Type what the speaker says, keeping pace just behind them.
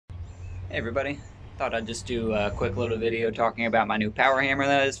Hey everybody, thought I'd just do a quick little video talking about my new power hammer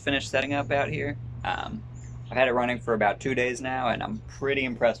that I just finished setting up out here. I've had it running for about 2 days now and I'm pretty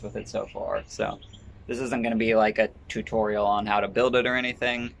impressed with it so far. So this isn't going to be like a tutorial on how to build it or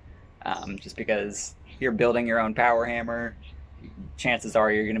anything, just because if you're building your own power hammer, chances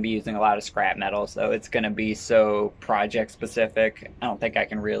are you're going to be using a lot of scrap metal, so it's going to be so project specific. I don't think I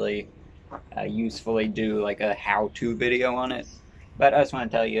can really usefully do like a how-to video on it. But I just want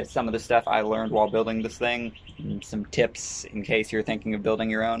to tell you some of the stuff I learned while building this thing, and some tips in case you're thinking of building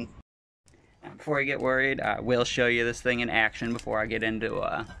your own. Before you get worried, I will show you this thing in action before I get into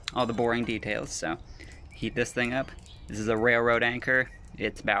all the boring details. So, heat this thing up. This is a railroad anchor.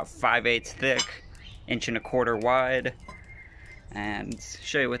 It's about 5/8 thick, 1.25 inches wide, and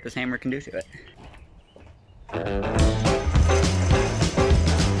show you what this hammer can do to it.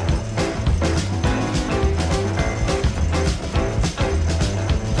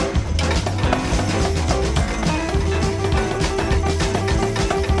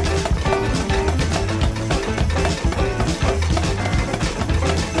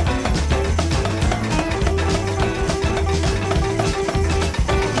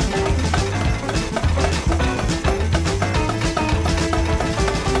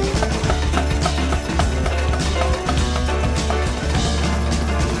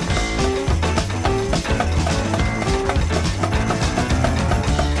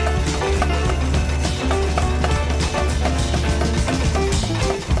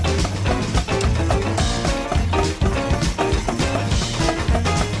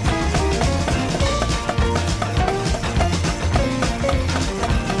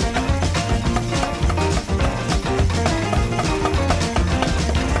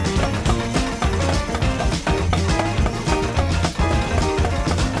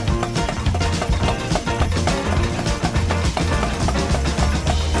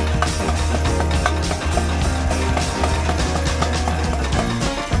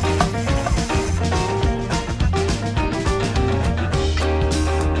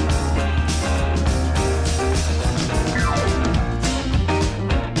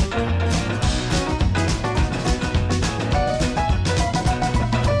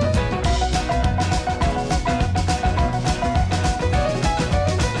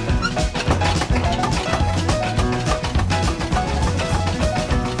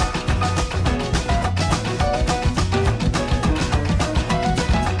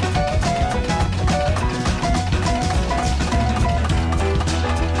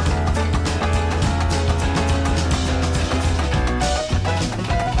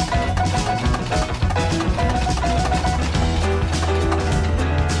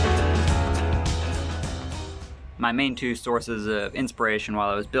 My main two sources of inspiration while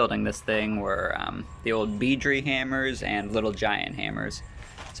I was building this thing were the old Beedry hammers and Little Giant hammers.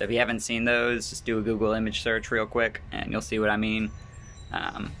 So if you haven't seen those, just do a Google image search real quick and you'll see what I mean.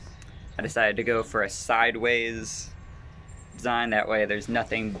 I decided to go for a sideways design, that way there's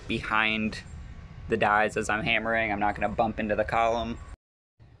nothing behind the dies as I'm hammering. I'm not going to bump into the column.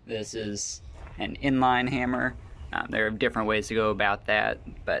 This is an inline hammer. There are different ways to go about that,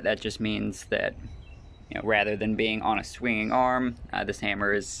 but that just means that rather than being on a swinging arm, this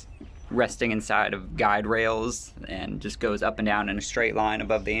hammer is resting inside of guide rails and just goes up and down in a straight line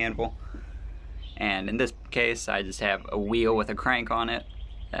above the anvil. And in this case, I just have a wheel with a crank on it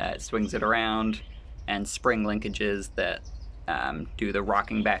that swings it around, and spring linkages that do the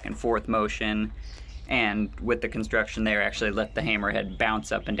rocking back and forth motion. And with the construction there, actually let the hammerhead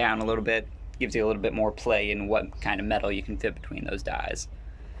bounce up and down a little bit. Gives you a little bit more play in what kind of metal you can fit between those dies.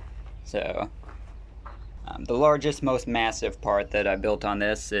 So the largest, most massive part that I built on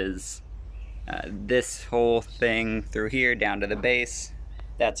this is this whole thing through here down to the base.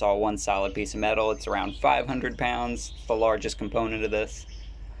 That's all one solid piece of metal. It's around 500 pounds, the largest component of this.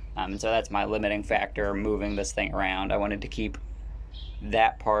 So that's my limiting factor moving this thing around. I wanted to keep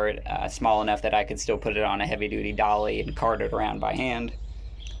that part small enough that I could still put it on a heavy-duty dolly and cart it around by hand,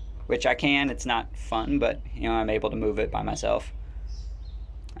 which I can. It's not fun, but I'm able to move it by myself.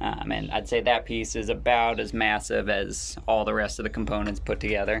 And I'd say that piece is about as massive as all the rest of the components put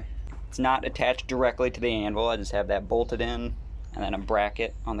together. It's not attached directly to the anvil. I just have that bolted in and then a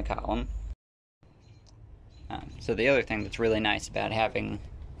bracket on the column. So the other thing that's really nice about having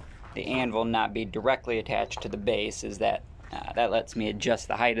the anvil not be directly attached to the base is that that lets me adjust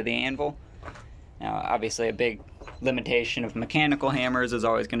the height of the anvil. Now, obviously a big limitation of mechanical hammers is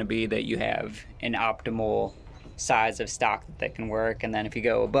always going to be that you have an optimal size of stock that can work, and then if you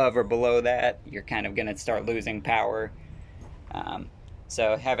go above or below that, you're kind of going to start losing power.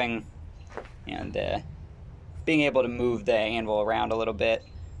 So having, being able to move the anvil around a little bit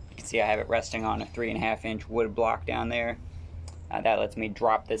can see I have it resting on a 3.5-inch wood block down there. That lets me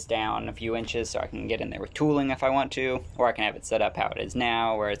drop this down a few inches so I can get in there with tooling if I want to, or I can have it set up how it is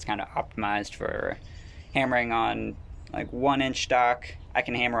now, where it's kind of optimized for hammering on like 1-inch stock. I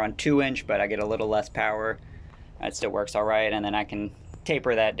can hammer on 2-inch, but I get a little less power. It still works all right, and then I can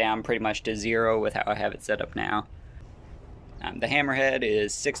taper that down pretty much to 0 with how I have it set up now. The hammerhead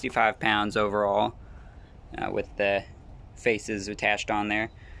is 65 pounds overall, with the faces attached on there.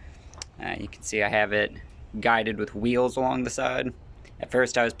 You can see I have it guided with wheels along the side. At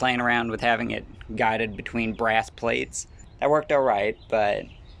first I was playing around with having it guided between brass plates. That worked alright, but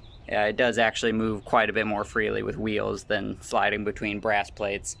it does actually move quite a bit more freely with wheels than sliding between brass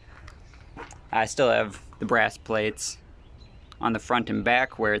plates. I still have the brass plates on the front and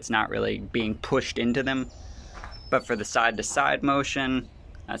back where it's not really being pushed into them, but for the side-to-side motion,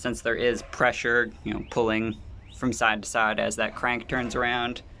 since there is pressure, pulling from side to side as that crank turns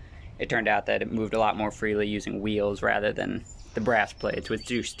around, it turned out that it moved a lot more freely using wheels rather than the brass plates, which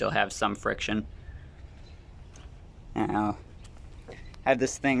do still have some friction. Now, I have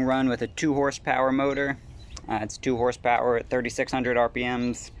this thing run with a 2-horsepower motor. It's 2 horsepower at 3,600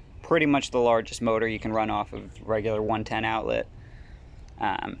 RPMs, pretty much the largest motor you can run off of regular 110 outlet.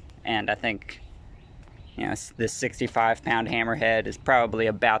 And I think, this 65-pound hammerhead is probably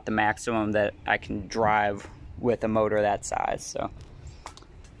about the maximum that I can drive with a motor that size. So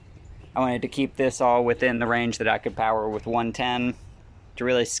I wanted to keep this all within the range that I could power with 110. To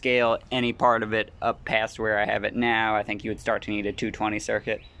really scale any part of it up past where I have it now, I think you would start to need a 220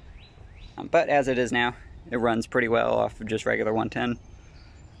 circuit. But as it is now, it runs pretty well off of just regular 110.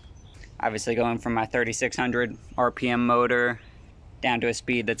 Obviously going from my 3,600 RPM motor down to a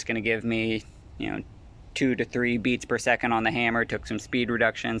speed that's going to give me, 2 to 3 beats per second on the hammer took some speed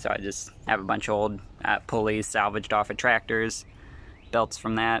reduction, so I just have a bunch of old pulleys salvaged off of tractors, belts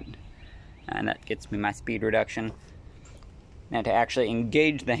from that, and that gets me my speed reduction. Now to actually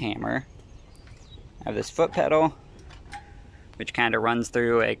engage the hammer, I have this foot pedal, which kind of runs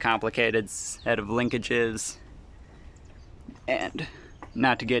through a complicated set of linkages, and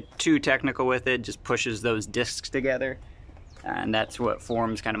not to get too technical with it, just pushes those discs together, and that's what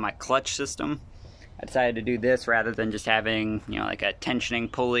forms kind of my clutch system. I decided to do this rather than just having, like a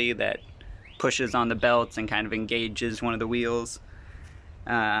tensioning pulley that pushes on the belts and kind of engages one of the wheels.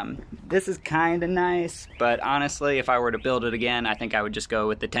 This is kind of nice, but honestly, if I were to build it again, I think I would just go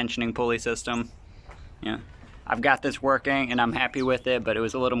with the tensioning pulley system. I've got this working and I'm happy with it, but it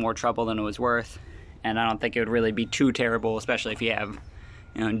was a little more trouble than it was worth, and I don't think it would really be too terrible, especially if you have,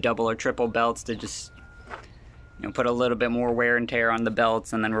 double or triple belts, to just, put a little bit more wear and tear on the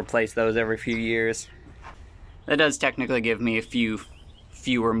belts and then replace those every few years. That does technically give me a few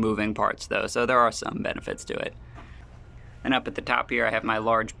fewer moving parts though, so there are some benefits to it. And up at the top here I have my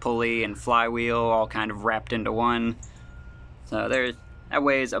large pulley and flywheel all kind of wrapped into one. So that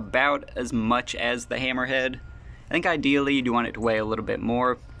weighs about as much as the hammerhead. I think ideally you'd want it to weigh a little bit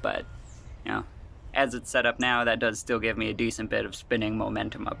more, but as it's set up now, that does still give me a decent bit of spinning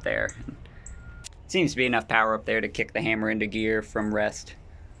momentum up there. Seems to be enough power up there to kick the hammer into gear from rest.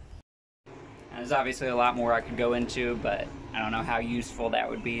 And there's obviously a lot more I could go into, but I don't know how useful that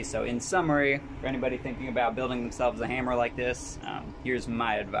would be. So in summary, for anybody thinking about building themselves a hammer like this, here's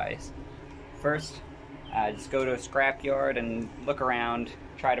my advice. First, just go to a scrapyard and look around.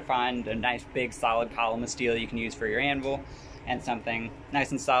 Try to find a nice big solid column of steel you can use for your anvil, and something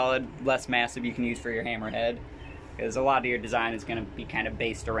nice and solid, less massive, you can use for your hammerhead, because a lot of your design is going to be kind of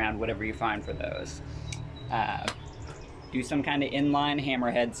based around whatever you find for those. Do some kind of inline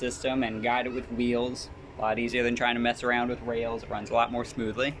hammerhead system and guide it with wheels. A lot easier than trying to mess around with rails. It runs a lot more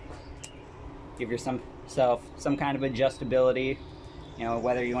smoothly. Give yourself some kind of adjustability,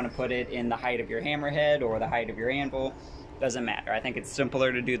 whether you want to put it in the height of your hammerhead or the height of your anvil, doesn't matter. I think it's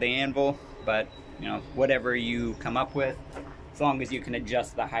simpler to do the anvil, but whatever you come up with, as long as you can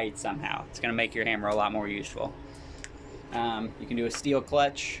adjust the height somehow, it's going to make your hammer a lot more useful. You can do a steel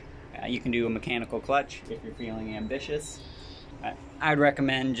clutch. You can do a mechanical clutch if you're feeling ambitious. I'd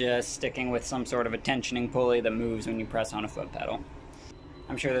recommend just sticking with some sort of a tensioning pulley that moves when you press on a foot pedal.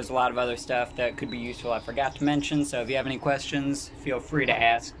 I'm sure there's a lot of other stuff that could be useful I forgot to mention, so if you have any questions, feel free to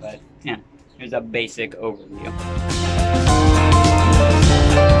ask, but yeah, here's a basic overview.